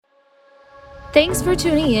Thanks for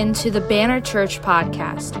tuning in to the Banner Church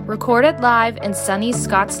podcast, recorded live in sunny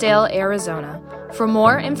Scottsdale, Arizona. For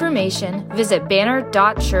more information, visit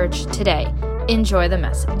banner.church today. Enjoy the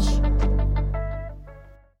message.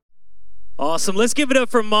 Awesome. Let's give it up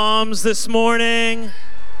for moms this morning.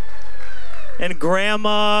 And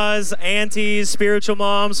grandmas, aunties, spiritual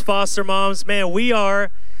moms, foster moms. Man, we are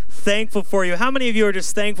thankful for you. How many of you are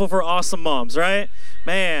just thankful for awesome moms, right?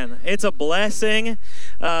 Man, it's a blessing.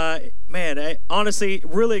 I honestly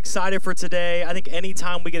really excited for today. I think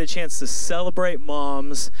anytime we get a chance to celebrate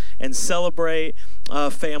moms and celebrate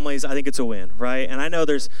families, I think it's a win, right? And I know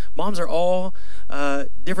moms are all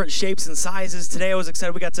different shapes and sizes. Today I was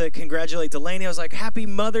excited we got to congratulate Delaney. I was like, happy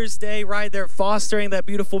Mother's Day, right? They're fostering that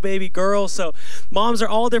beautiful baby girl. So moms are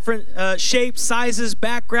all different shapes, sizes,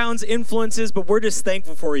 backgrounds, influences, but we're just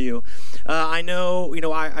thankful for you. I know,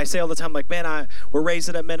 I say all the time, like, man, we're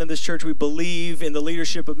raising up men in this church. We believe in the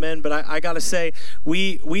leadership of men, but I got to say,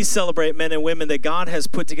 we celebrate men and women that God has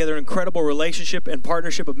put together an incredible relationship and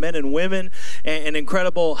partnership of men and women, and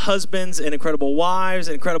incredible husbands and incredible wives,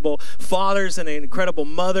 and incredible fathers and incredible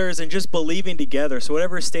mothers, and just believing together. So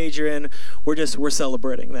whatever stage you're in, we're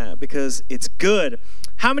celebrating that because it's good.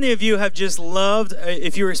 How many of you have just loved,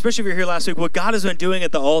 especially if you're here last week, what God has been doing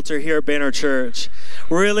at the altar here at Banner Church?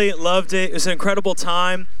 Really loved it. It was an incredible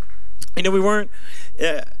time.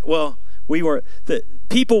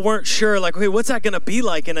 People weren't sure, like, hey, what's that going to be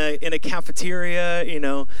like in a cafeteria?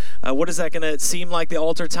 What is that going to seem like, the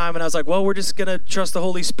altar time? And I was like, well, we're just going to trust the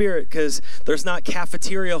Holy Spirit, because there's not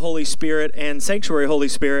cafeteria Holy Spirit and sanctuary Holy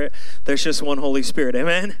Spirit. There's just one Holy Spirit,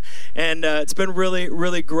 amen? And it's been really,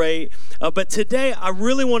 really great. But today, I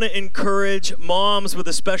really want to encourage moms with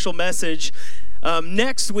a special message.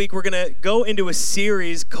 Next week, we're going to go into a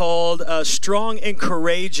series called Strong and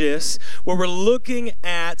Courageous, where we're looking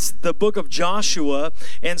at the book of Joshua,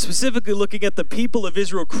 and specifically looking at the people of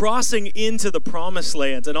Israel crossing into the promised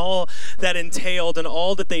land and all that entailed and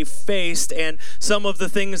all that they faced, and some of the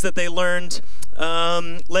things that they learned,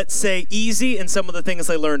 let's say, easy, and some of the things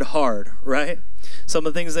they learned hard, right? Some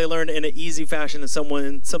of the things they learned in an easy fashion and some of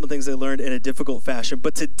the things they learned in a difficult fashion.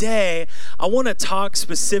 But today, I want to talk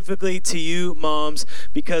specifically to you, moms,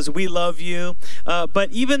 because we love you.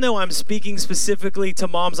 But even though I'm speaking specifically to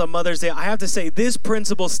moms on Mother's Day, I have to say this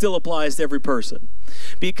principle still applies to every person.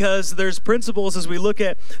 Because there's principles as we look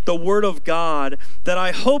at the Word of God that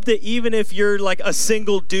I hope that even if you're like a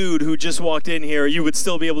single dude who just walked in here, you would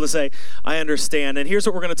still be able to say, I understand. And here's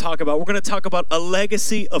what we're going to talk about. We're going to talk about a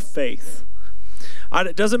legacy of faith.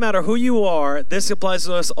 It doesn't matter who you are, this applies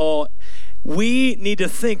to us all. We need to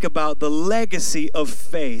think about the legacy of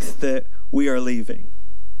faith that we are leaving.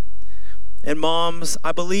 And moms,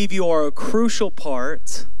 I believe you are a crucial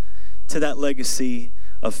part to that legacy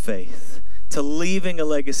of faith, to leaving a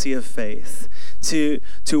legacy of faith, to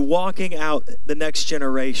walking out the next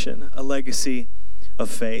generation a legacy of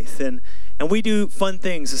faith. And we do fun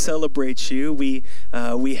things to celebrate you. We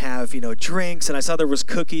have, drinks, and I saw there was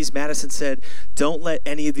cookies. Madison said, don't let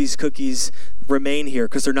any of these cookies remain here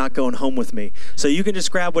because they're not going home with me. So you can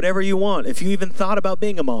just grab whatever you want. If you even thought about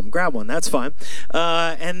being a mom, grab one. That's fine.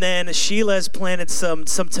 And then Sheila's planted some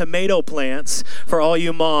tomato plants for all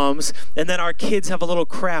you moms. And then our kids have a little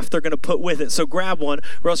craft they're going to put with it. So grab one,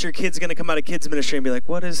 or else your kid's going to come out of kids ministry and be like,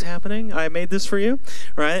 what is happening? I made this for you,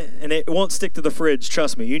 right? And it won't stick to the fridge.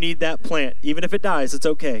 Trust me. You need that plant. Even if it dies, it's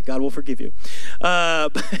okay. God will forgive you.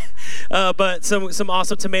 But some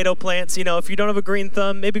awesome tomato plants. If you don't have a green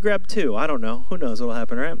thumb, maybe grab two. I don't know. Who knows what'll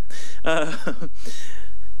happen, right?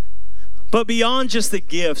 But beyond just the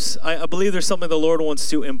gifts, I believe there's something the Lord wants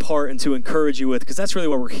to impart and to encourage you with, because that's really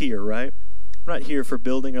why we're here, right? We're not here for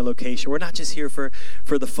building our location. We're not just here for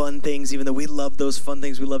the fun things, even though we love those fun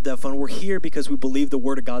things. We love to have fun. We're here because we believe the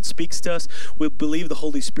Word of God speaks to us. We believe the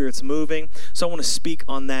Holy Spirit's moving. So I want to speak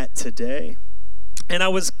on that today. And I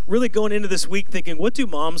was really going into this week thinking, what do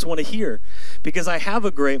moms want to hear? Because I have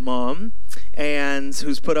a great mom, and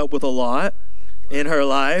who's put up with a lot in her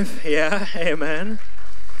life. Yeah, amen.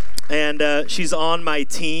 And she's on my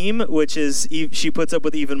team, which is, she puts up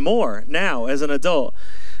with even more now as an adult.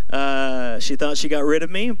 She thought she got rid of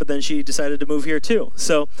me, but then she decided to move here too.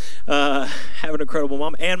 So have an incredible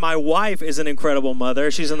mom. And my wife is an incredible mother.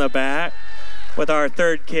 She's in the back with our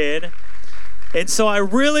third kid. And so I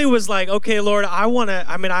really was like, okay, Lord, I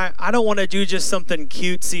don't want to do just something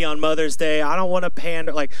cutesy on Mother's Day. I don't want to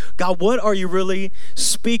pander. Like, God, what are you really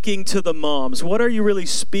speaking to the moms? What are you really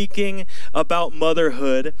speaking about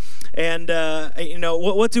motherhood? And,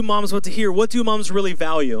 what do moms want to hear? What do moms really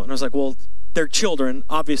value? And I was like, well, their children,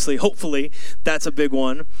 obviously, hopefully, that's a big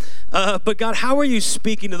one. But God, how are you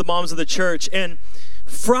speaking to the moms of the church? And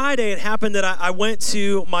Friday, it happened that I went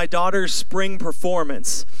to my daughter's spring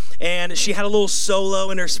performance, and she had a little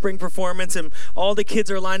solo in her spring performance, and all the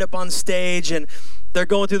kids are lined up on stage, and they're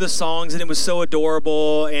going through the songs, and it was so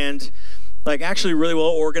adorable, and like actually really well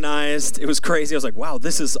organized. It was crazy. I was like, wow,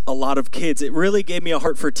 this is a lot of kids. It really gave me a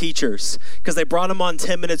heart for teachers because they brought them on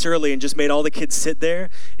 10 minutes early and just made all the kids sit there.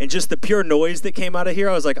 And just the pure noise that came out of here,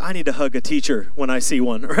 I was like, I need to hug a teacher when I see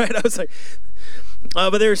one, right? I was like,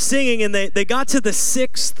 but they were singing, and they got to the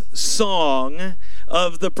 6th song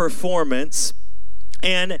of the performance.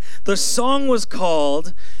 And the song was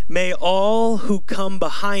called, "May All Who Come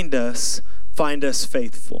Behind Us Find Us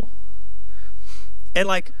Faithful." And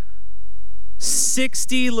like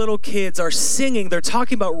 60 little kids are singing. They're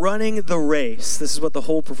talking about running the race. This is what the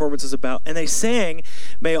whole performance is about. And they sang,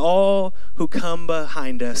 "May all who come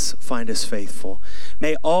behind us find us faithful.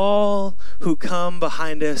 May all who come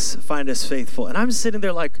behind us find us faithful." And I'm sitting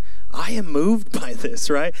there like, I am moved by this,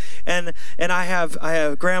 right? And I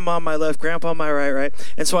have grandma on my left, grandpa on my right?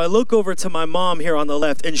 And so I look over to my mom here on the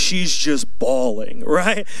left, and she's just bawling,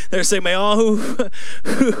 right? They're saying, may all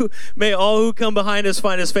who come behind us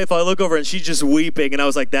find us faithful. I look over, and she's just weeping, and I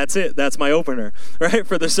was like, that's it. That's my opener, right,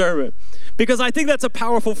 for the sermon. Because I think that's a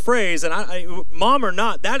powerful phrase, and I mom or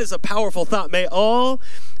not, that is a powerful thought. May all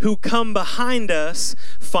who come behind us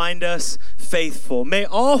find us faithful. May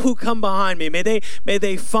all who come behind me, may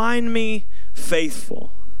they find me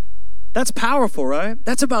faithful. That's powerful, right?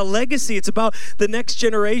 That's about legacy. It's about the next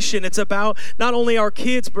generation. It's about not only our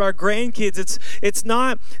kids, but our grandkids. It's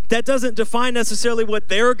not, that doesn't define necessarily what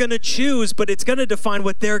they're going to choose, but it's going to define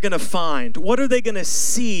what they're going to find. What are they going to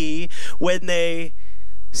see when they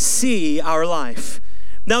see our life?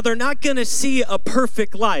 Now, they're not going to see a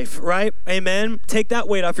perfect life, right? Amen? Take that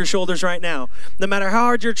weight off your shoulders right now. No matter how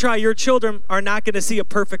hard you try, your children are not going to see a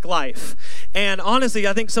perfect life. And honestly,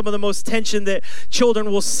 I think some of the most tension that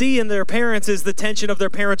children will see in their parents is the tension of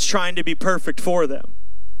their parents trying to be perfect for them.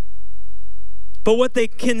 But what they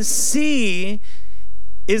can see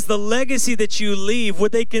is the legacy that you leave.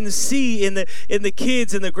 What they can see in the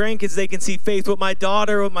kids and the grandkids, they can see faith. What my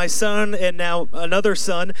daughter, what my son, and now another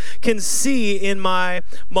son can see in my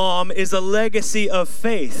mom is a legacy of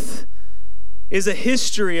faith, is a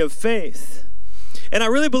history of faith. And I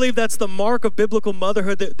really believe that's the mark of biblical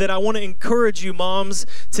motherhood that I want to encourage you moms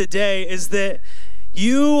today, is that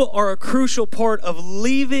you are a crucial part of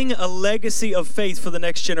leaving a legacy of faith for the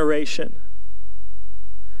next generation.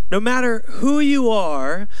 No matter who you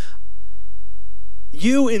are,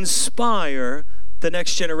 you inspire the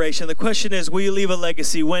next generation. The question is, will you leave a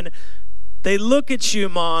legacy? When they look at you,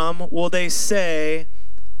 mom, will they say,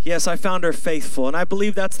 yes, I found her faithful? And I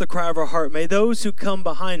believe that's the cry of our heart. May those who come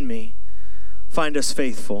behind me find us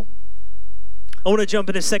faithful. I want to jump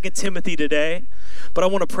into 2 Timothy today, but I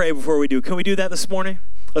want to pray before we do. Can we do that this morning?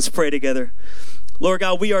 Let's pray together. Lord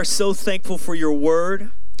God, we are so thankful for your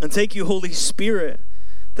word. And thank you, Holy Spirit,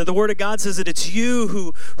 that the Word of God says that it's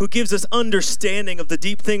you who gives us understanding of the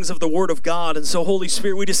deep things of the Word of God. And so, Holy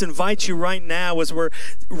Spirit, we just invite you right now as we're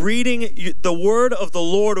reading the Word of the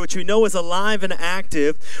Lord, which we know is alive and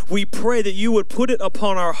active. We pray that you would put it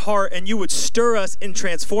upon our heart and you would stir us and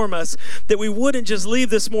transform us, that we wouldn't just leave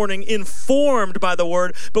this morning informed by the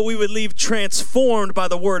Word, but we would leave transformed by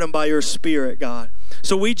the Word and by your Spirit, God.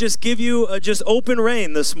 So we just give you just open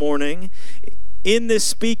rein this morning in this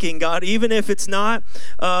speaking, God. Even if it's not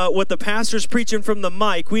what the pastor's preaching from the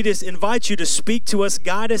mic, we just invite you to speak to us,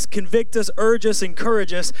 guide us, convict us, urge us,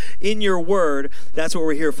 encourage us in your word. That's what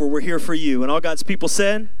we're here for. We're here for you. And all God's people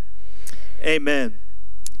said, amen.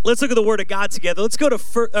 Let's look at the word of God together. Let's go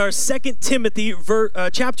to 2 Timothy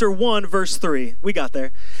chapter 1, verse 3. We got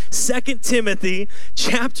there. 2 Timothy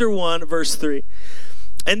chapter 1, verse 3.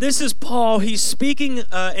 And this is Paul. He's speaking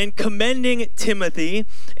and commending Timothy,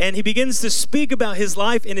 and he begins to speak about his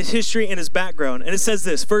life and his history and his background. And it says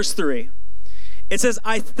this, verse 3. It says,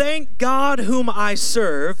 I thank God whom I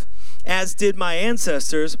serve, as did my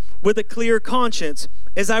ancestors, with a clear conscience,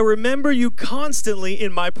 as I remember you constantly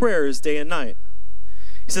in my prayers day and night.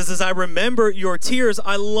 He says, as I remember your tears,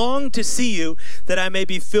 I long to see you, that I may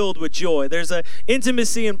be filled with joy. There's an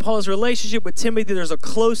intimacy in Paul's relationship with Timothy. There's a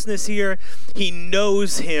closeness here. He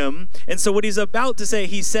knows him. And so what he's about to say,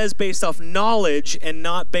 he says based off knowledge and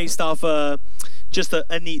not based off just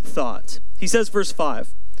a neat thought. He says, verse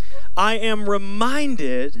 5, I am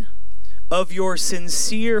reminded of your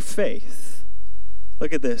sincere faith.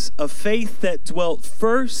 Look at this. A faith that dwelt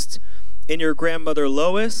first in your grandmother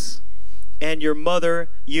Lois and your mother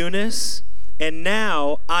Eunice, and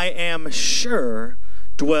now I am sure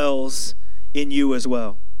dwells in you as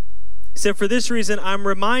well. He said, for this reason, I'm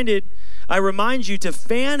I remind you to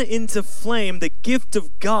fan into flame the gift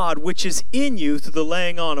of God which is in you through the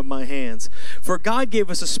laying on of my hands. For God gave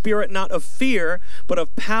us a spirit not of fear, but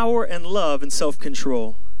of power and love and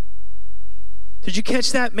self-control. Did you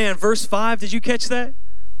catch that? Man, verse 5, did you catch that?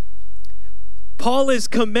 Paul is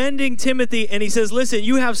commending Timothy, and he says, listen,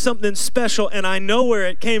 you have something special, and I know where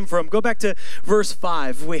it came from. Go back to verse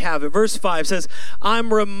 5. We have it. Verse 5 says,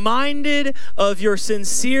 I'm reminded of your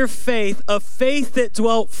sincere faith, a faith that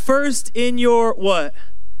dwelt first in your what?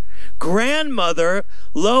 Grandmother,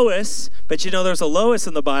 Lois. But you know there's a Lois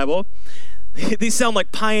in the Bible. These sound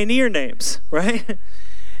like pioneer names, right?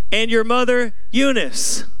 And your mother,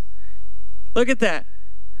 Eunice. Look at that.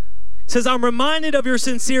 It says, I'm reminded of your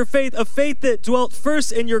sincere faith, a faith that dwelt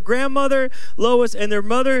first in your grandmother, Lois, and their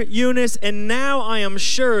mother, Eunice, and now I am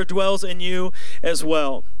sure dwells in you as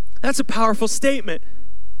well. That's a powerful statement.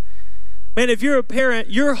 Man, if you're a parent,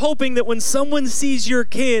 you're hoping that when someone sees your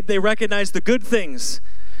kid, they recognize the good things,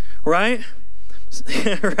 right?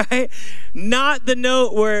 Right? Not the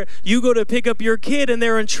note where you go to pick up your kid and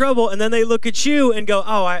they're in trouble, and then they look at you and go,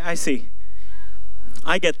 oh, I see.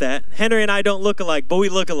 I get that. Henry and I don't look alike, but we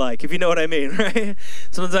look alike, if you know what I mean, right?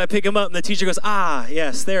 Sometimes I pick him up and the teacher goes,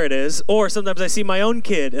 yes, there it is. Or sometimes I see my own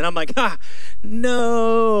kid and I'm like,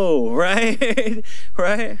 no, right?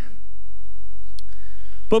 Right?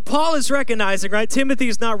 But Paul is recognizing, right? Timothy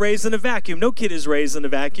is not raised in a vacuum. No kid is raised in a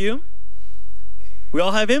vacuum. We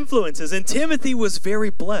all have influences, and Timothy was very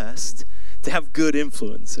blessed to have good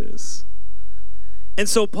influences. And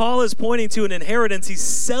so Paul is pointing to an inheritance. He's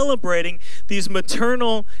celebrating these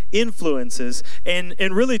maternal influences and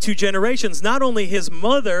really 2 generations, not only his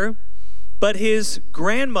mother, but his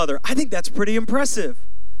grandmother. I think that's pretty impressive.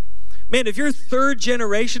 Man, if you're 3rd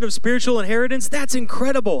generation of spiritual inheritance, that's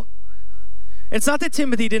incredible. It's not that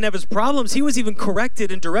Timothy didn't have his problems. He was even corrected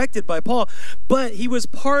and directed by Paul, but he was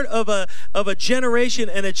part of a generation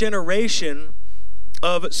and a generation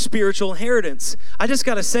of spiritual inheritance. I just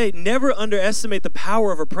got to say, never underestimate the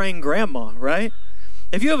power of a praying grandma, right?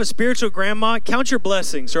 If you have a spiritual grandma, count your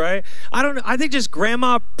blessings, right? I think just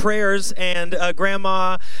grandma prayers and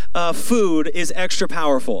grandma food is extra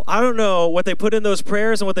powerful. I don't know what they put in those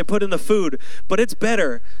prayers and what they put in the food, but it's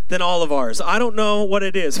better than all of ours. I don't know what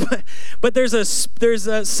it is, but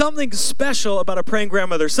there's something special about a praying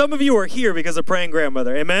grandmother. Some of you are here because of praying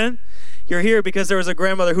grandmother, amen? You're here because there was a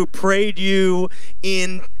grandmother who prayed you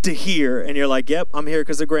into here. And you're like, yep, I'm here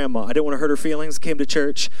because of grandma. I didn't want to hurt her feelings, came to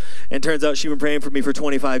church, and turns out she'd been praying for me for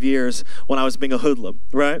 25 years when I was being a hoodlum,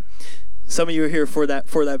 right? Some of you are here for that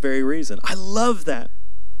very reason. I love that.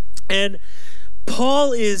 And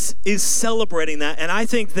Paul is celebrating that, and I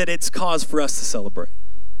think that it's cause for us to celebrate.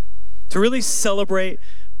 To really celebrate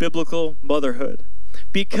biblical motherhood.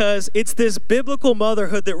 Because it's this biblical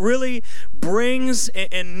motherhood that really brings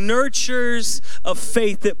and nurtures a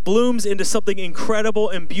faith that blooms into something incredible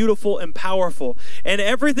and beautiful and powerful. And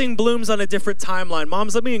everything blooms on a different timeline.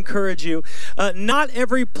 Moms, let me encourage you. Not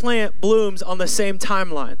every plant blooms on the same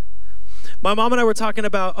timeline. My mom and I were talking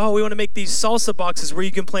about, we want to make these salsa boxes where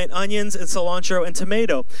you can plant onions and cilantro and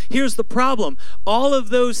tomato. Here's the problem. All of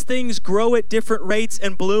those things grow at different rates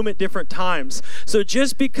and bloom at different times. So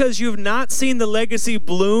just because you've not seen the legacy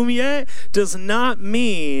bloom yet does not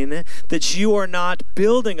mean that you are not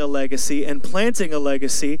building a legacy and planting a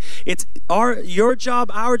legacy. It's your job,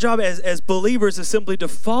 our job as believers is simply to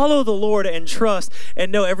follow the Lord and trust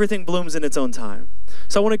and know everything blooms in its own time.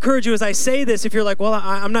 So I want to encourage you as I say this, if you're like, well,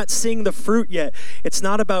 I'm not seeing the fruit yet. It's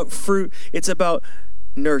not about fruit. It's about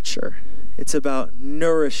nurture. It's about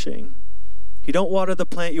nourishing. You don't water the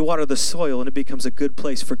plant, you water the soil, and it becomes a good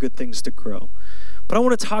place for good things to grow. But I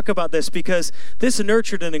want to talk about this because this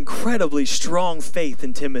nurtured an incredibly strong faith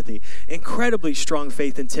in Timothy. Incredibly strong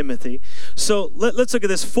faith in Timothy. So let's look at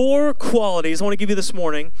this. 4 qualities I want to give you this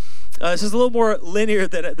morning. This is a little more linear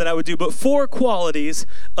than I would do, but 4 qualities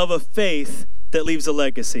of a faith that leaves a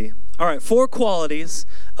legacy. All right, 4 qualities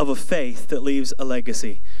of a faith that leaves a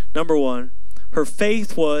legacy. Number 1, her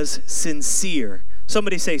faith was sincere.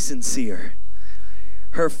 Somebody say sincere.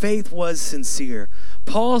 Her faith was sincere.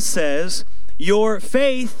 Paul says, your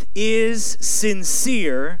faith is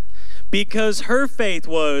sincere because her faith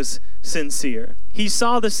was sincere. He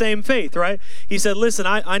saw the same faith, right? He said, listen,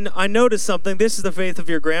 I noticed something. This is the faith of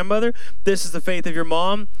your grandmother. This is the faith of your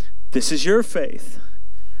mom. This is your faith.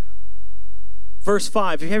 Verse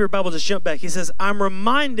 5, if you have your Bible, just jump back. He says, I'm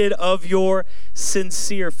reminded of your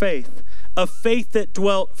sincere faith, a faith that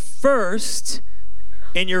dwelt first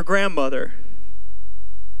in your grandmother.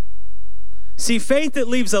 See, faith that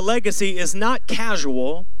leaves a legacy is not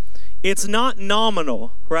casual. It's not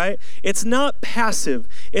nominal, right? It's not passive.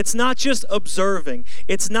 It's not just observing.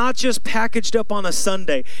 It's not just packaged up on a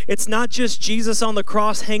Sunday. It's not just Jesus on the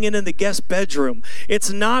cross hanging in the guest bedroom. It's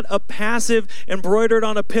not a passive embroidered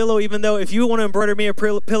on a pillow, even though if you want to embroider me a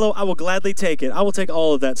pillow, I will gladly take it. I will take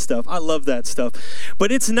all of that stuff. I love that stuff.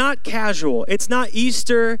 But it's not casual. It's not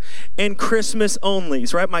Easter and Christmas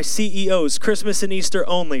onlys, right? My CEOs, Christmas and Easter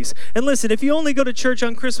onlys. And listen, if you only go to church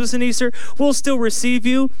on Christmas and Easter, we'll still receive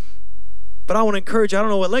you. But I want to encourage you, I don't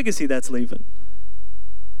know what legacy that's leaving.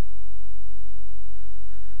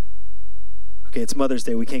 Okay, it's Mother's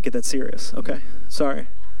Day. We can't get that serious. Okay, sorry.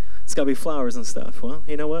 It's got to be flowers and stuff. Well,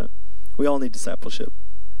 you know what? We all need discipleship.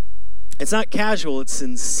 It's not casual. It's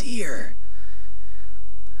sincere.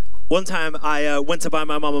 One time I went to buy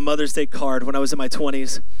my mom a Mother's Day card when I was in my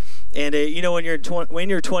 20s. And you know, when you're in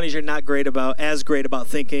your 20s, you're not as great about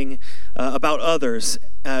thinking about others,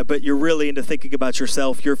 but you're really into thinking about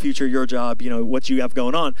yourself, your future, your job, you know, what you have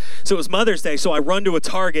going on. So it was Mother's Day, so I run to a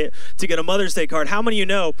Target to get a Mother's Day card. How many of you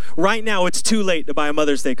know right now it's too late to buy a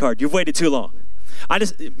Mother's Day card? You've waited too long.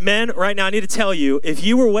 Men, right now I need to tell you, if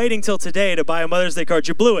you were waiting till today to buy a Mother's Day card,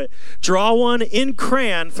 you blew it. Draw one in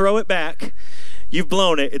crayon, throw it back. You've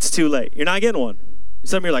blown it. It's too late. You're not getting one.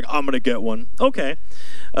 Some of you are like, I'm going to get one. Okay.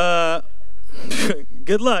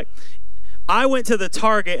 Good luck. I went to the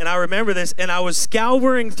Target, and I remember this, and I was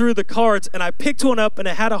scouring through the cards, and I picked one up, and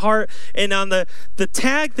it had a heart, and on the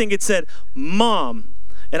tag thing, it said, Mom.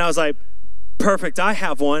 And I was like, perfect, I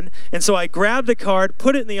have one. And so I grabbed the card,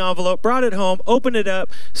 put it in the envelope, brought it home, opened it up,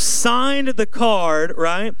 signed the card,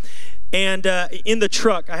 right? And in the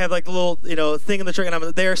truck, I have like a little, thing in the truck, and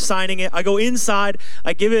I'm there signing it. I go inside,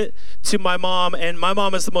 I give it to my mom, and my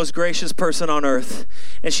mom is the most gracious person on earth.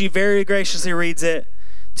 And she very graciously reads it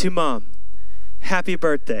to Mom. Happy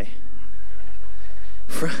birthday.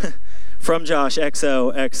 From Josh,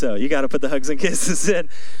 XOXO. You got to put the hugs and kisses in.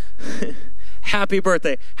 Happy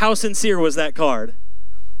birthday. How sincere was that card?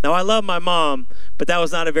 Now, I love my mom, but that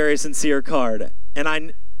was not a very sincere card.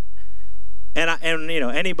 And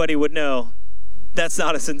anybody would know that's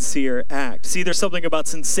not a sincere act. See, there's something about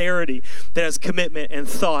sincerity that has commitment and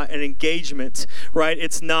thought and engagement, right?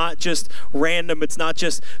 It's not just random. It's not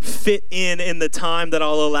just fit in the time that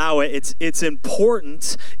I'll allow it. It's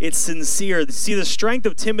important. It's sincere. See, the strength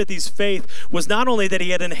of Timothy's faith was not only that he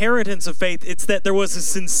had inheritance of faith, it's that there was a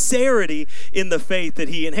sincerity in the faith that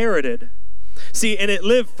he inherited. See, and it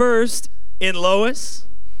lived first in Lois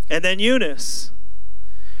and then Eunice.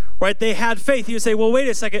 Right? They had faith. You would say, well, wait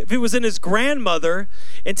a second. If it was in his grandmother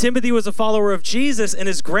and Timothy was a follower of Jesus and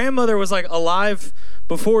his grandmother was like alive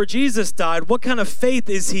before Jesus died, what kind of faith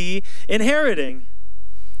is he inheriting?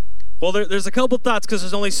 Well, there's a couple thoughts because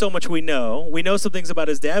there's only so much we know. We know some things about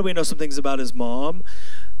his dad. We know some things about his mom.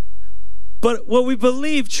 But what we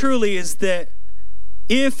believe truly is that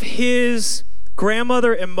if his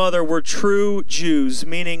grandmother and mother were true Jews,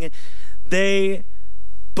 meaning they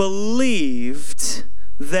believed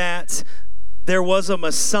that there was a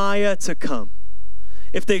Messiah to come.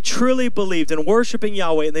 If they truly believed in worshiping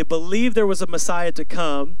Yahweh and they believed there was a Messiah to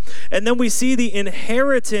come, and then we see the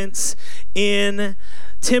inheritance in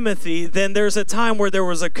Timothy, then there's a time where there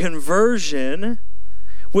was a conversion,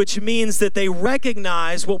 which means that they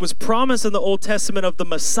recognize what was promised in the Old Testament of the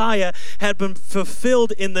Messiah had been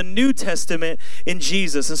fulfilled in the New Testament in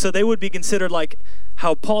Jesus. And so they would be considered like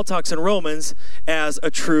how Paul talks in Romans as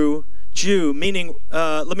a true Jew, meaning,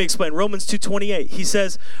 let me explain, Romans 2:28. He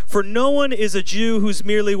says, for no one is a Jew who's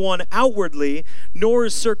merely one outwardly, nor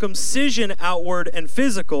is circumcision outward and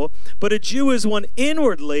physical, but a Jew is one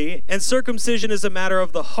inwardly, and circumcision is a matter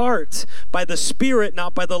of the heart, by the Spirit,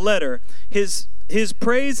 not by the letter. His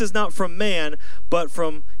praise is not from man, but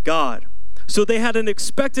from God. So they had an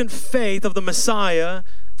expectant faith of the Messiah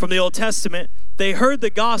from the Old Testament. They heard the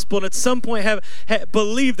gospel and at some point have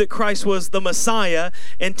believed that Christ was the Messiah,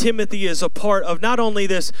 and Timothy is a part of not only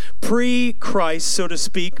this pre-Christ, so to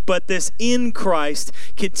speak, but this in Christ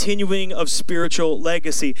continuing of spiritual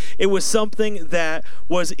legacy. It was something that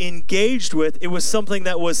was engaged with. It was something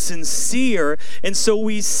that was sincere. And so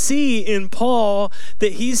we see in Paul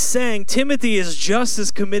that he's saying Timothy is just as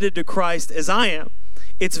committed to Christ as I am.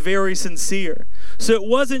 It's very sincere. So it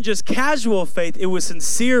wasn't just casual faith, it was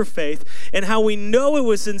sincere faith. And how we know it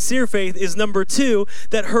was sincere faith is number 2,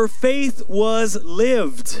 that her faith was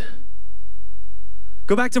lived.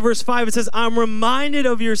 Go back to verse 5. It says, I'm reminded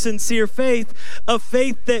of your sincere faith, a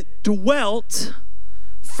faith that dwelt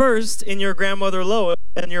first in your grandmother Lois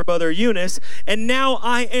and your mother Eunice, and now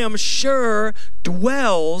I am sure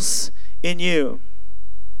dwells in you.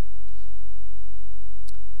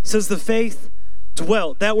 It says the faith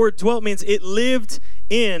dwelt. That word dwelt means it lived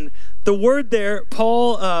in the word there,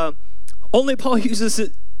 only Paul uses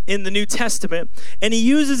it in the New Testament, and he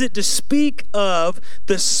uses it to speak of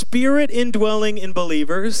the Spirit indwelling in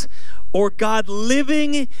believers, or God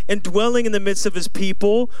living and dwelling in the midst of his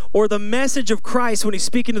people, or the message of Christ when he's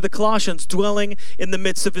speaking to the Colossians, dwelling in the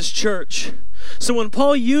midst of his church. So when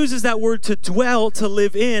Paul uses that word to dwell, to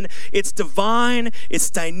live in, it's divine, it's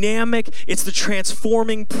dynamic, it's the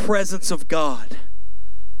transforming presence of God.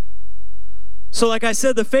 So like I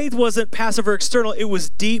said, the faith wasn't passive or external, it was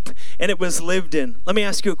deep and it was lived in. Let me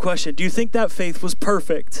ask you a question. Do you think that faith was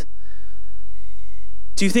perfect?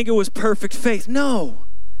 Do you think it was perfect faith? No.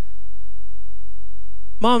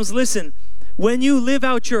 Moms, listen, when you live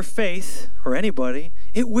out your faith, or anybody,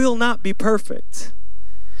 it will not be perfect.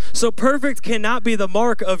 So perfect cannot be the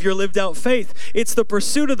mark of your lived out faith. It's the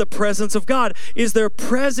pursuit of the presence of God. Is there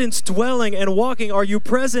presence dwelling and walking? Are you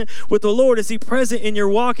present with the Lord? Is he present in your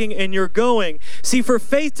walking and your going? See, for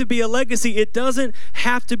faith to be a legacy, it doesn't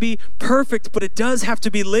have to be perfect, but it does have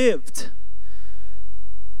to be lived.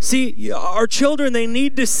 See, our children, they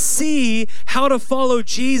need to see how to follow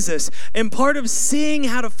Jesus. And part of seeing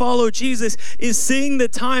how to follow Jesus is seeing the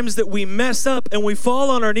times that we mess up and we fall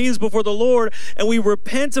on our knees before the Lord and we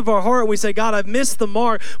repent of our heart. We say, God, I've missed the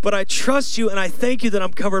mark, but I trust you and I thank you that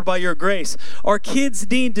I'm covered by your grace. Our kids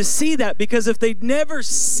need to see that, because if they never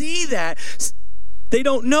see that, they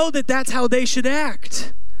don't know that that's how they should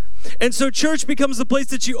act. And so church becomes the place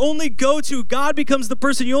that you only go to. God becomes the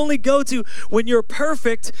person you only go to when you're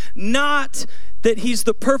perfect, not that he's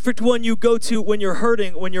the perfect one you go to when you're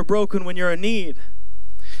hurting, when you're broken, when you're in need.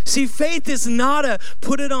 See, faith is not a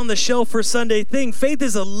put it on the shelf for Sunday thing. Faith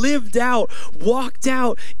is a lived out, walked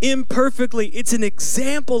out imperfectly. It's an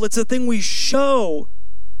example. It's a thing we show.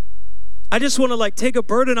 I just want to take a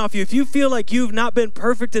burden off you. If you feel like you've not been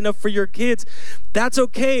perfect enough for your kids, that's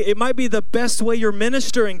okay. It might be the best way you're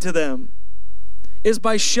ministering to them is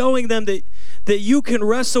by showing them that you can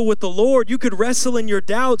wrestle with the Lord. You could wrestle in your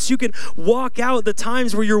doubts. You can walk out the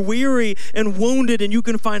times where you're weary and wounded, and you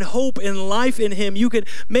can find hope and life in him. You can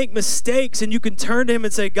make mistakes and you can turn to him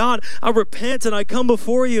and say, God, I repent and I come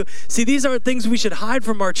before you. See, these aren't things we should hide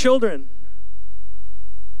from our children.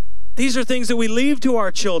 These are things that we leave to our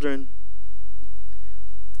children.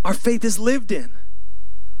 Our faith is lived in.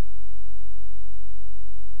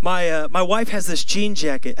 My wife has this jean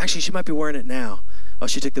jacket. Actually, she might be wearing it now. Oh,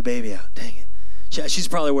 she took the baby out. Dang it. She's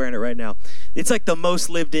probably wearing it right now. It's like the most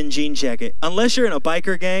lived in jean jacket. Unless you're in a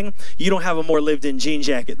biker gang, you don't have a more lived in jean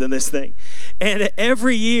jacket than this thing. And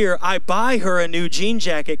every year I buy her a new jean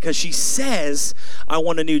jacket because she says, I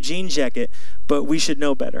want a new jean jacket. But we should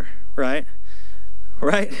know better, right?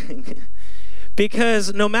 Right?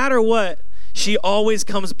 Because no matter what, she always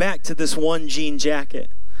comes back to this one jean jacket,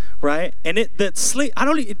 right? And it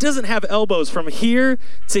doesn't have elbows from here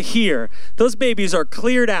to here. Those babies are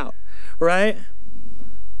cleared out, right?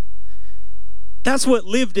 That's what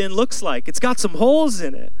lived in looks like. It's got some holes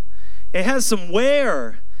in it. It has some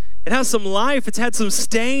wear. It has some life. It's had some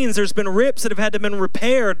stains. There's been rips that have had to been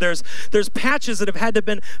repaired. There's patches that have had to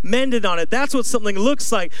been mended on it. That's what something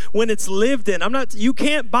looks like when it's lived in. You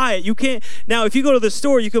can't buy it. You can't. Now, if you go to the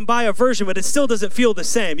store, you can buy a version, but it still doesn't feel the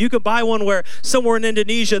same. You can buy one where somewhere in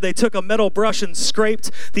Indonesia, they took a metal brush and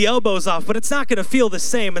scraped the elbows off, but it's not going to feel the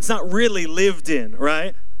same. It's not really lived in,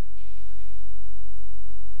 right?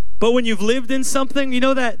 But when you've lived in something, you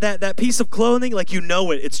know that piece of clothing, you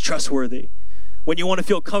know it's trustworthy. When you want to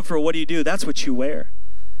feel comfortable, what do? That's what you wear.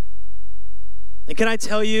 And can I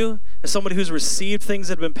tell you, as somebody who's received things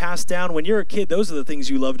that have been passed down, when you're a kid, those are the things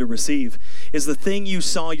you love to receive, is the thing you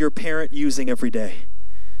saw your parent using every day.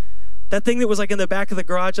 That thing that was in the back of the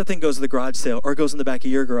garage, that thing goes to the garage sale, or it goes in the back of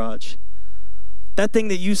your garage. That thing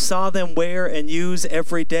that you saw them wear and use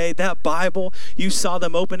every day, that Bible you saw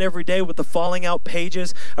them open every day with the falling out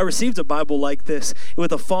pages. I received a Bible like this with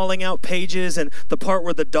the falling out pages and the part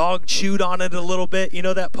where the dog chewed on it a little bit, you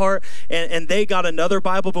know that part? And they got another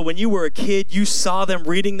Bible, but when you were a kid, you saw them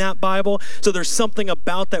reading that Bible. So there's something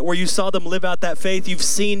about that where you saw them live out that faith. You've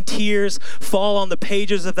seen tears fall on the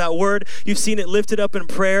pages of that word. You've seen it lifted up in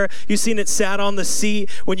prayer. You've seen it sat on the seat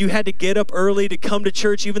when you had to get up early to come to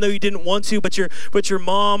church, even though you didn't want to, but your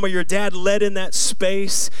mom or your dad led in that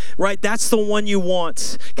space, right? That's the one you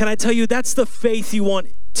want. Can I tell you, that's the faith you want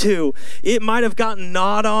too. It might have gotten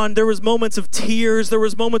gnawed on. There was moments of tears. There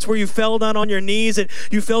was moments where you fell down on your knees and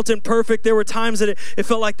you felt imperfect. There were times that it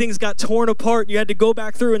felt like things got torn apart and you had to go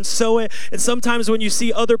back through and sew it. And sometimes when you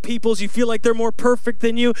see other people's, you feel like they're more perfect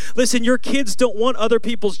than you. Listen, your kids don't want other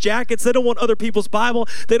people's jackets. They don't want other people's Bible.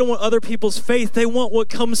 They don't want other people's faith. They want what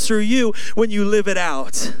comes through you when you live it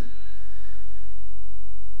out.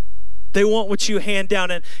 They want what you hand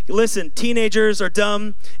down. And listen, teenagers are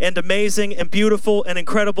dumb and amazing and beautiful and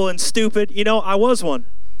incredible and stupid. You know, I was one.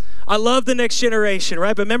 I love the next generation,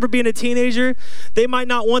 right? But remember being a teenager? They might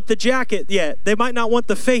not want the jacket yet. They might not want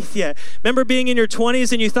the faith yet. Remember being in your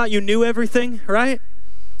 20s and you thought you knew everything, right?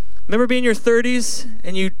 Remember being in your 30s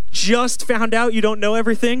and you just found out you don't know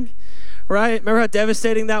everything? Right? Remember how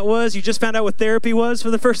devastating that was? You just found out what therapy was for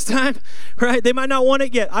the first time, right? They might not want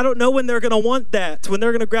it yet. I don't know when they're going to want that, when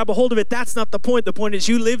they're going to grab a hold of it. That's not the point. The point is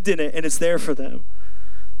you lived in it and it's there for them.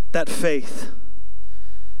 That faith.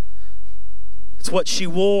 It's what she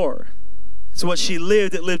wore. It's what she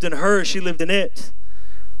lived. It lived in her. She lived in it.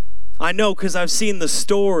 I know because I've seen the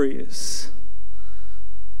stories.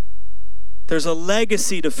 There's a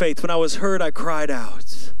legacy to faith. When I was hurt, I cried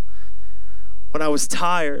out. When I was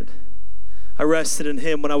tired, I rested in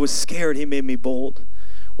him. When I was scared, he made me bold.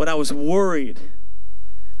 When I was worried,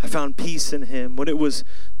 I found peace in him. When it was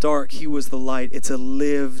dark, he was the light. It's a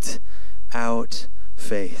lived out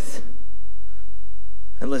faith.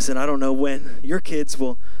 And listen, I don't know when your kids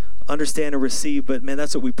will understand and receive, but man,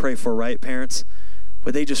 that's what we pray for, right, parents?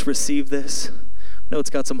 Would they just receive this? I know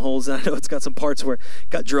it's got some holes, and I know it's got some parts where it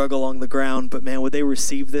got drug along the ground, but man, would they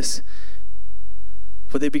receive this?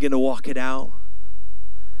 Would they begin to walk it out?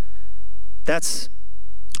 That's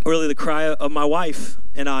really the cry of my wife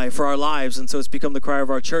and I for our lives. And so it's become the cry of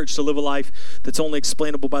our church to live a life that's only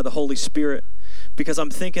explainable by the Holy Spirit. Because I'm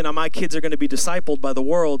thinking my kids are going to be discipled by the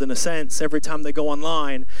world in a sense. Every time they go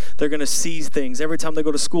online, they're going to see things. Every time they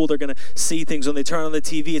go to school, they're going to see things. When they turn on the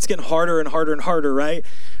TV, it's getting harder and harder and harder, right?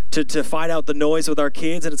 To fight out the noise with our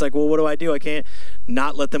kids. And it's like, well, what do? I can't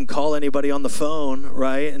not let them call anybody on the phone,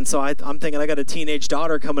 right? And so I'm thinking I got a teenage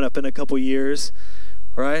daughter coming up in a couple years.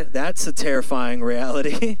 Right? That's a terrifying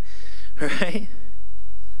reality, right?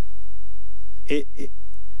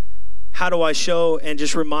 How do I show and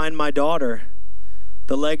just remind my daughter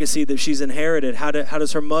the legacy that she's inherited? How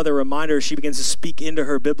does her mother remind her as she begins to speak into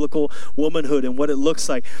her biblical womanhood and what it looks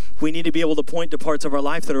like? We need to be able to point to parts of our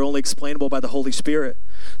life that are only explainable by the Holy Spirit.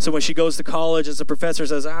 So when she goes to college, as the professor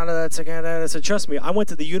says, that's trust me, I went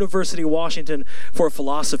to the University of Washington for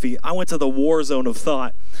philosophy. I went to the war zone of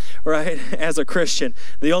thought, right, as a Christian.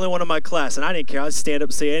 The only one in my class, and I didn't care. I'd stand up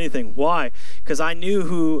and say anything. Why? Because I knew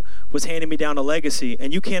who was handing me down a legacy,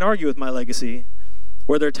 and you can't argue with my legacy.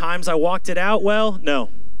 Were there times I walked it out well? No.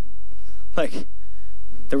 Like,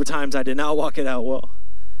 there were times I did not walk it out well.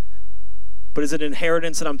 But is it an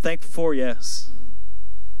inheritance that I'm thankful for? Yes.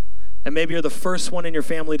 And maybe you're the first one in your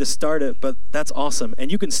family to start it, but that's awesome.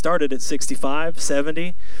 And you can start it at 65,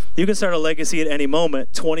 70. You can start a legacy at any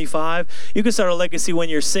moment, 25. You can start a legacy when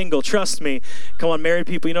you're single. Trust me. Come on, married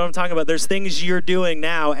people, you know what I'm talking about. There's things you're doing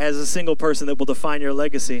now as a single person that will define your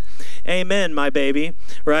legacy. Amen, my baby.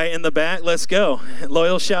 Right in the back, let's go.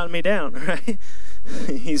 Loyal's shouting me down, right?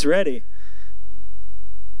 He's ready.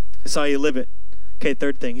 I saw you live it. Okay,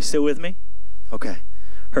 third thing. You still with me? Okay.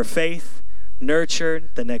 Her faith nurtured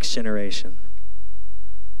the next generation.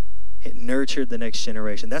 It nurtured the next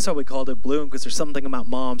generation. That's why we called it Bloom, because there's something about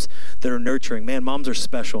moms that are nurturing. Man, moms are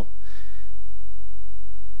special.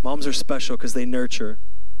 Moms are special because they nurture.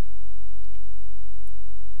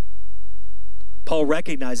 Paul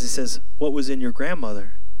recognizes, says, what was in your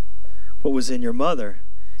grandmother, what was in your mother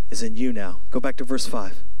is in you now. Go back to verse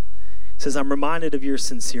 5. It says, I'm reminded of your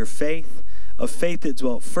sincere faith, of faith that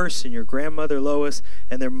dwelt first in your grandmother Lois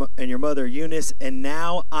and your mother Eunice, and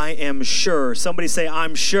now I am sure. Somebody say,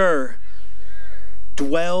 I'm sure.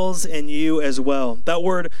 Dwells in you as well. That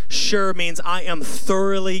word sure means I am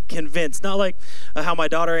thoroughly convinced. Not like how my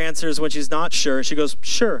daughter answers when she's not sure. She goes,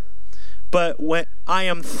 sure. But when I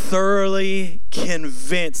am thoroughly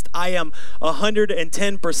convinced, I am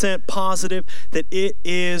 110% positive that it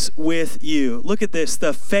is with you. Look at this.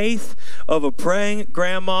 The faith of a praying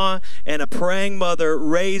grandma and a praying mother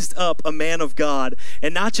raised up a man of God.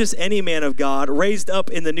 And not just any man of God, raised up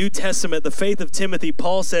in the New Testament. The faith of Timothy,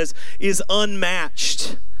 Paul says, is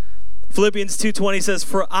unmatched. Philippians 2:20 says,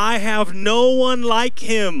 for I have no one like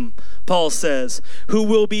him, Paul says, who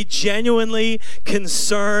will be genuinely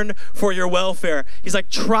concerned for your welfare. He's like,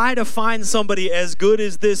 try to find somebody as good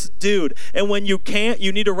as this dude. And when you can't,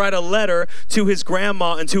 you need to write a letter to his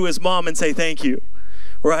grandma and to his mom and say thank you,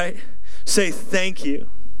 right? Say thank you.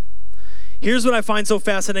 Here's what I find so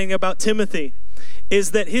fascinating about Timothy,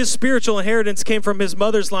 is that his spiritual inheritance came from his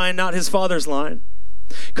mother's line, not his father's line.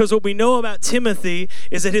 Because what we know about Timothy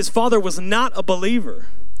is that his father was not a believer.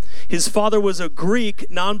 His father was a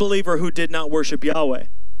Greek non-believer who did not worship Yahweh.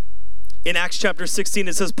 In Acts chapter 16,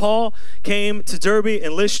 it says, Paul came to Derbe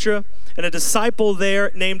and Lystra, and a disciple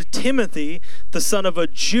there named Timothy, the son of a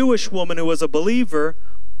Jewish woman who was a believer,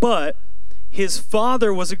 But his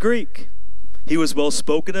father was a Greek. He was well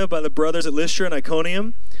spoken of by the brothers at Lystra and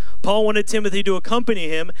Iconium. Paul wanted Timothy to accompany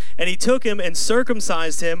him, and he took him and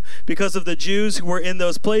circumcised him because of the Jews who were in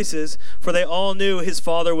those places, for they all knew his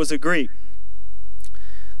father was a Greek.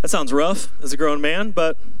 That sounds rough as a grown man,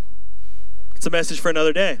 but it's a message for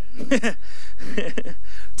another day.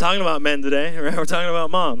 Talking about men today, right? We're talking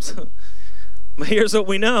about moms. But here's what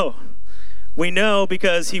we know. We know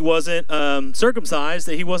because he wasn't circumcised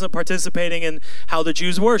that he wasn't participating in how the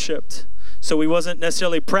Jews worshiped. So he wasn't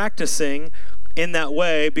necessarily practicing in that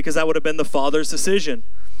way because that would have been the father's decision.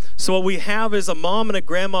 So what we have is a mom and a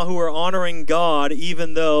grandma who are honoring God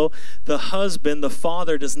even though the husband, the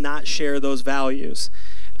father, does not share those values.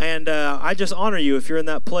 And I just honor you if you're in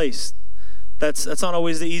that place. That's not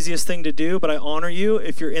always the easiest thing to do, but I honor you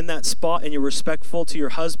if you're in that spot and you're respectful to your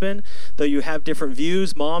husband, though you have different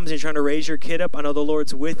views. Moms, you're trying to raise your kid up. I know the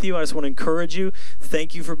Lord's with you. I just want to encourage you.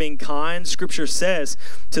 Thank you for being kind. Scripture says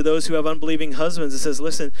to those who have unbelieving husbands, it says,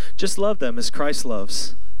 listen, just love them as Christ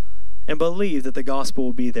loves and believe that the gospel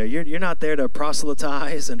will be there. You're not there to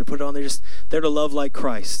proselytize and to put it on there. You're just there to love like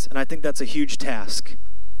Christ. And I think that's a huge task.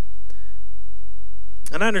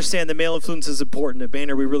 And I understand that male influence is important. At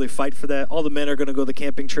Banner, we really fight for that. All the men are going to go the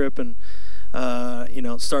camping trip and,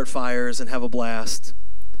 start fires and have a blast.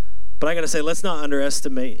 But I got to say, let's not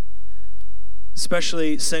underestimate,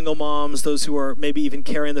 especially single moms, those who are maybe even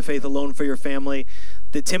carrying the faith alone for your family,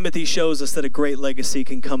 that Timothy shows us that a great legacy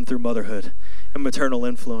can come through motherhood and maternal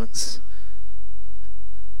influence.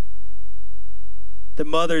 The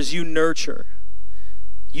mothers, you nurture,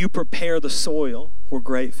 you prepare the soil where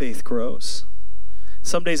great faith grows.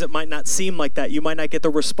 Some days it might not seem like that. You might not get the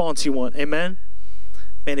response you want. Amen?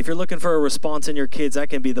 Man, if you're looking for a response in your kids, that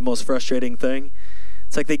can be the most frustrating thing.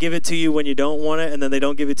 It's like they give it to you when you don't want it, and then they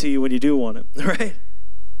don't give it to you when you do want it, right?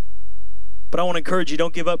 But I want to encourage you,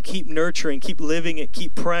 don't give up. Keep nurturing, keep living it,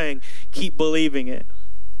 keep praying, keep believing it.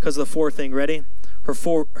 Because of the fourth thing, ready?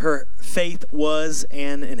 Her faith was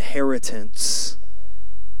an inheritance.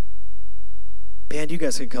 Band, you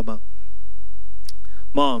guys can come up.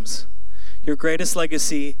 Moms, your greatest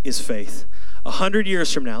legacy is faith. 100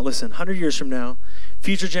 years from now, listen, 100 years from now,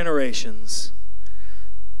 future generations,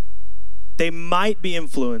 they might be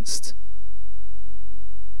influenced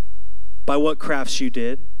by what crafts you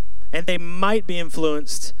did, and they might be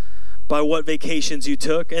influenced by what vacations you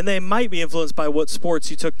took, and they might be influenced by what sports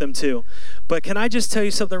you took them to. But can I just tell you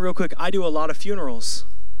something real quick? I do a lot of funerals.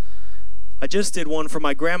 I just did one for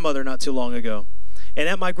my grandmother not too long ago. And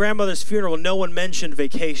at my grandmother's funeral, no one mentioned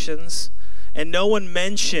vacations. And no one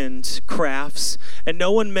mentioned crafts, and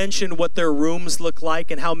no one mentioned what their rooms look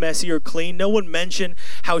like and how messy or clean. No one mentioned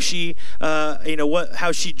how she,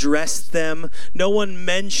 how she dressed them. No one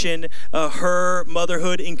mentioned her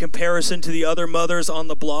motherhood in comparison to the other mothers on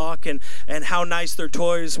the block and how nice their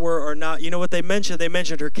toys were or not. You know what they mentioned? They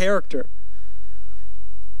mentioned her character.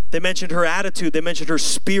 They mentioned her attitude. They mentioned her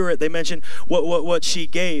spirit. They mentioned what she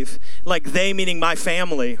gave. Like they meaning my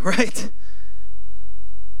family, right?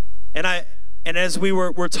 And as we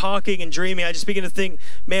were talking and dreaming, I just began to think,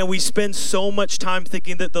 man, we spend so much time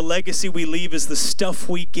thinking that the legacy we leave is the stuff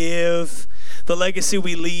we give. The legacy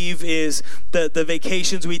we leave is the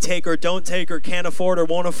vacations we take or don't take or can't afford or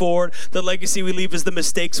won't afford. The legacy we leave is the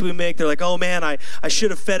mistakes we make. They're like, oh man, I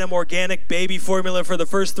should have fed them organic baby formula for the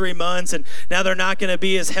first 3 months, and now they're not going to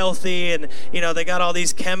be as healthy, and they got all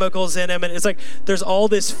these chemicals in them. And it's like there's all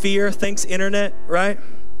this fear, thanks internet, right?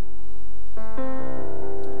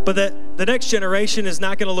 But that the next generation is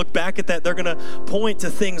not going to look back at that. They're going to point to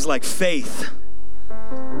things like faith.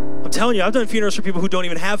 I'm telling you, I've done funerals for people who don't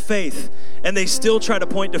even have faith, and they still try to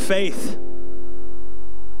point to faith.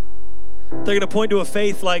 They're going to point to a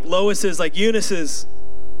faith like Lois's, like Eunice's.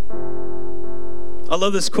 I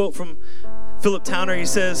love this quote from Philip Towner. He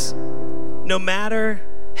says, no matter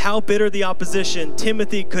how bitter the opposition,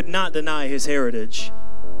 Timothy could not deny his heritage.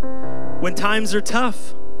 When times are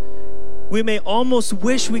tough, we may almost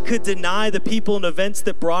wish we could deny the people and events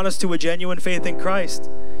that brought us to a genuine faith in Christ.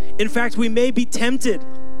 In fact, we may be tempted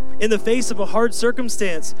in the face of a hard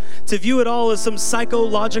circumstance to view it all as some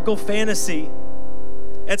psychological fantasy.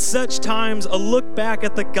 At such times, a look back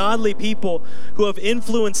at the godly people who have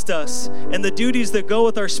influenced us and the duties that go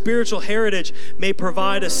with our spiritual heritage may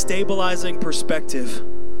provide a stabilizing perspective.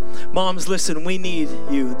 Moms, listen, we need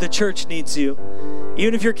you. The church needs you.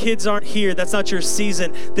 Even if your kids aren't here, that's not your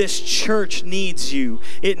season. This church needs you.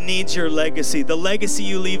 It needs your legacy. The legacy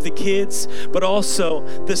you leave the kids, but also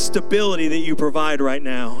the stability that you provide right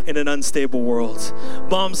now in an unstable world.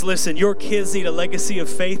 Moms, listen, your kids need a legacy of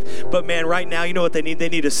faith, but man, right now, you know what they need? They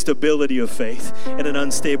need a stability of faith in an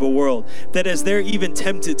unstable world. That as they're even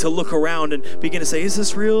tempted to look around and begin to say, is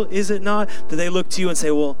this real? Is it not? That they look to you and say,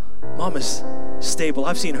 well, Mom is stable.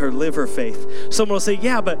 I've seen her live her faith. Someone will say,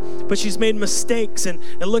 yeah, but she's made mistakes and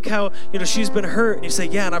look how, she's been hurt. And you say,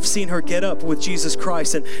 yeah, and I've seen her get up with Jesus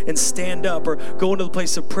Christ and stand up or go into the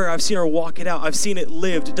place of prayer. I've seen her walk it out. I've seen it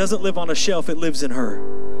lived. It doesn't live on a shelf. It lives in her.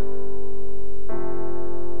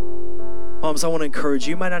 Moms, I want to encourage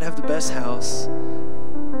you. You might not have the best house.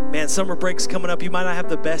 Man, summer break's coming up. You might not have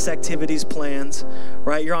the best activities planned,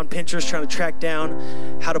 right? You're on Pinterest trying to track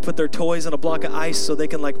down how to put their toys on a block of ice so they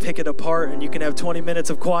can pick it apart and you can have 20 minutes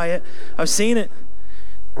of quiet. I've seen it.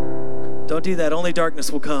 Don't do that. Only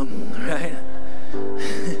darkness will come, right?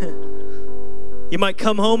 You might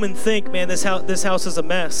come home and think, man, this house is a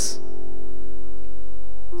mess.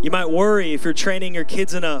 You might worry if you're training your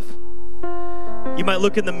kids enough. You might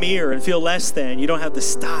look in the mirror and feel less than. You don't have the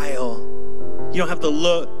style. You don't have the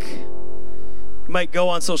look. You might go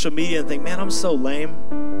on social media and think, man, I'm so lame.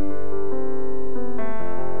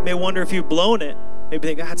 You may wonder if you've blown it.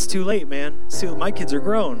 Maybe think, it's too late, man. My kids are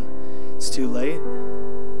grown. It's too late.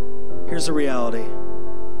 Here's the reality.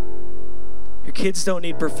 Your kids don't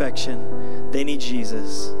need perfection. They need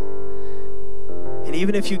Jesus. And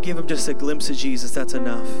even if you give them just a glimpse of Jesus, that's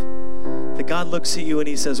enough. That God looks at you and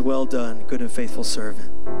he says, well done, good and faithful servant.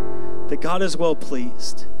 That God is well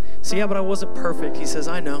pleased. So yeah, but I wasn't perfect. He says,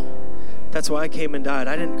 I know. That's why I came and died.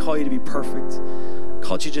 I didn't call you to be perfect. I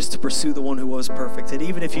called you just to pursue the one who was perfect. And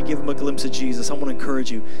even if you give him a glimpse of Jesus, I want to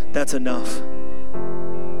encourage you, that's enough.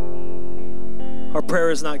 Our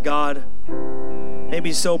prayer is not God,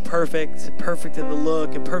 maybe so perfect in the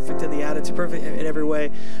look and perfect in the attitude, perfect in every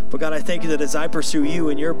way. But God, I thank you that as I pursue you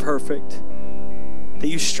and you're perfect, that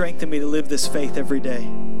you strengthen me to live this faith every day.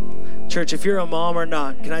 Church, if you're a mom or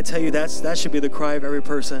not, can I tell you that should be the cry of every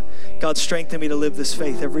person. God, strengthen me to live this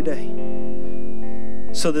faith every day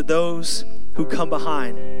so that those who come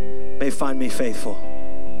behind may find me faithful.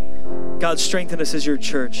 God, strengthen us as your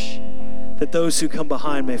church that those who come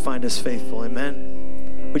behind may find us faithful.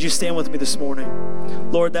 Amen. Would you stand with me this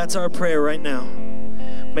morning? Lord, that's our prayer right now.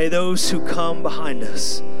 May those who come behind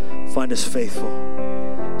us find us faithful.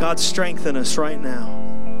 God, strengthen us right now.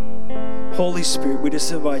 Holy Spirit, we just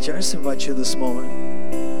invite you. I just invite you this moment.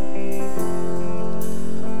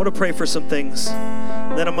 I want to pray for some things.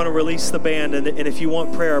 And then I'm going to release the band. And if you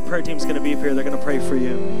want prayer, our prayer team's going to be up here. They're going to pray for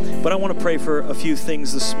you. But I want to pray for a few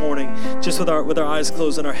things this morning. Just with our eyes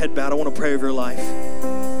closed and our head bowed, I want to pray over your life.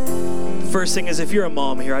 The first thing is, if you're a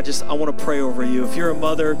mom here, I want to pray over you. If you're a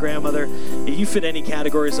mother, grandmother, if you fit any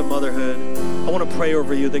categories of motherhood, I want to pray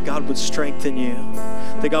over you that God would strengthen you,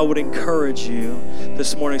 that God would encourage you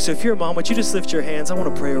this morning. So if you're a mom, would you just lift your hands? I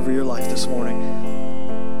want to pray over your life this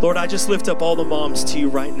morning. Lord, I just lift up all the moms to you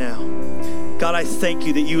right now. God, I thank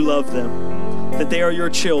you that you love them, that they are your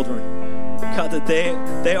children. God, that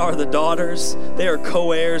they are the daughters, they are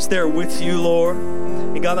co-heirs, they're with you, Lord.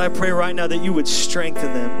 And God, I pray right now that you would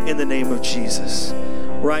strengthen them in the name of Jesus.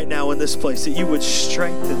 Right now in this place, that you would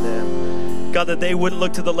strengthen them. God, that they wouldn't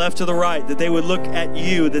look to the left or the right, that they would look at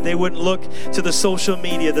you, that they wouldn't look to the social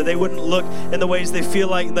media, that they wouldn't look in the ways they feel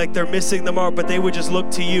like they're missing the mark, but they would just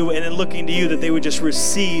look to you, and in looking to you, that they would just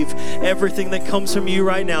receive everything that comes from you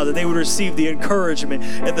right now, that they would receive the encouragement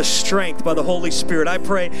and the strength by the Holy Spirit. I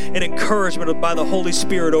pray an encouragement by the Holy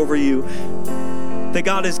Spirit over you. That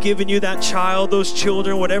God has given you that child, those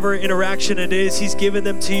children, whatever interaction it is, He's given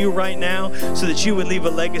them to you right now so that you would leave a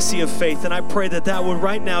legacy of faith. And I pray that would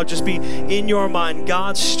right now just be in your mind.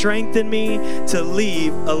 God, strengthen me to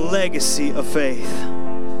leave a legacy of faith.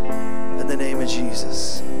 In the name of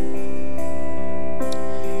Jesus.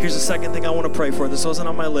 Here's the second thing I want to pray for. This wasn't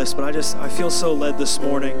on my list, but I feel so led this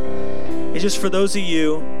morning. It's just for those of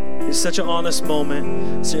you. It's such an honest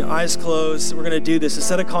moment. So your eyes closed. We're going to do this.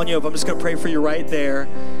 Instead of calling you up, I'm just going to pray for you right there.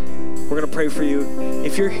 We're going to pray for you.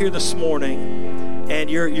 If you're here this morning and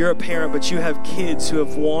you're a parent, but you have kids who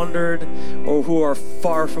have wandered or who are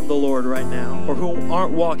far from the Lord right now or who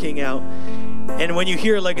aren't walking out, and when you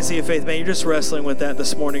hear legacy of faith, man, you're just wrestling with that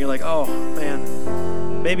this morning. You're like, oh,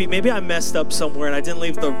 man, maybe I messed up somewhere and I didn't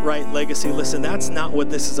leave the right legacy. Listen, that's not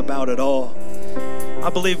what this is about at all. I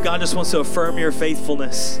believe God just wants to affirm your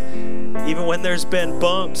faithfulness. Even when there's been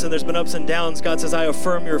bumps and there's been ups and downs, God says, I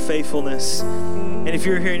affirm your faithfulness. And if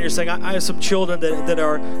you're here and you're saying, I have some children that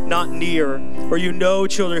are not near, or you know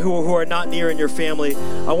children who are not near in your family,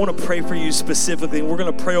 I want to pray for you specifically. And we're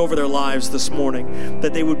going to pray over their lives this morning,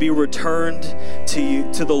 that they would be returned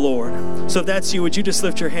to the Lord. So if that's you, would you just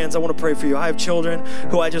lift your hands? I want to pray for you. I have children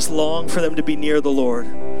who I just long for them to be near the Lord.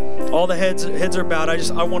 All the heads are bowed.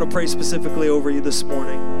 I want to pray specifically over you this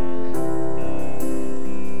morning.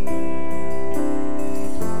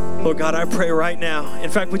 Lord God, I pray right now.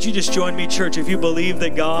 In fact, would you just join me, church, if you believe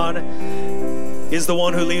that God is the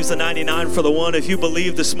one who leaves the 99 for the one. If you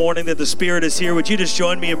believe this morning that the Spirit is here, would you just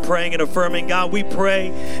join me in praying and affirming? God, we pray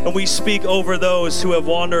and we speak over those who have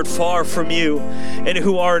wandered far from you and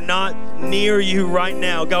who are not near you right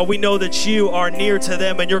now. God, we know that you are near to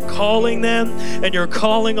them and you're calling them and you're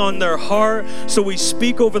calling on their heart. So we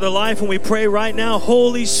speak over their life and we pray right now,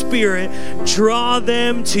 Holy Spirit, draw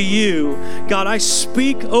them to you. God, I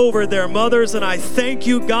speak over their mothers and I thank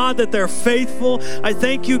you, God, that they're faithful. I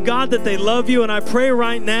thank you, God, that they love you, and I pray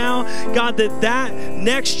right now, God, that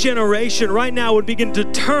next generation right now would begin to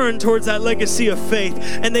turn towards that legacy of faith,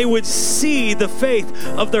 and they would see the faith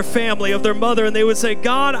of their family, of their mother, and they would say,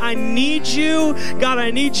 God, I need you. God,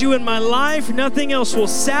 I need you in my life. Nothing else will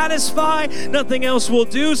satisfy. Nothing else will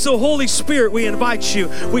do. So Holy Spirit, we invite you.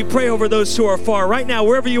 We pray over those who are far. Right now,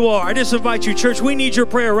 wherever you are, I just invite you, church, we need your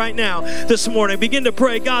prayer right now this morning. Begin to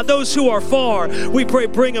pray. God, those who are far, we pray,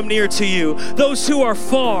 bring them near to you. Those who are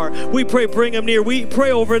far, we pray, bring them near. We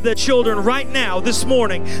pray over the children right now this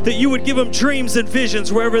morning that you would give them dreams and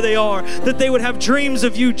visions wherever they are, that they would have dreams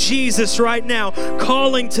of you, Jesus, right now,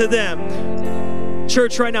 calling to them.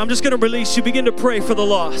 Church, right now, I'm just going to release you. Begin to pray for the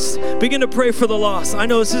lost. Begin to pray for the lost. I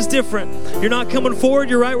know this is different. You're not coming forward.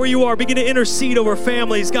 You're right where you are. Begin to intercede over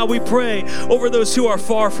families. God, we pray over those who are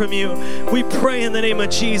far from you. We pray in the name of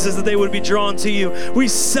Jesus that they would be drawn to you. We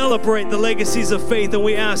celebrate the legacies of faith and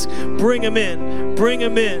we ask, bring them in. Bring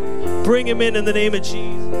them in. Bring him in the name of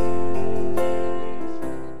Jesus.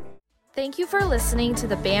 Thank you for listening to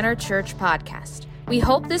the Banner Church podcast. We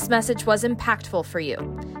hope this message was impactful for you.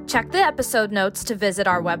 Check the episode notes to visit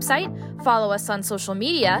our website, follow us on social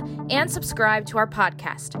media, and subscribe to our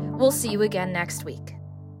podcast. We'll see you again next week.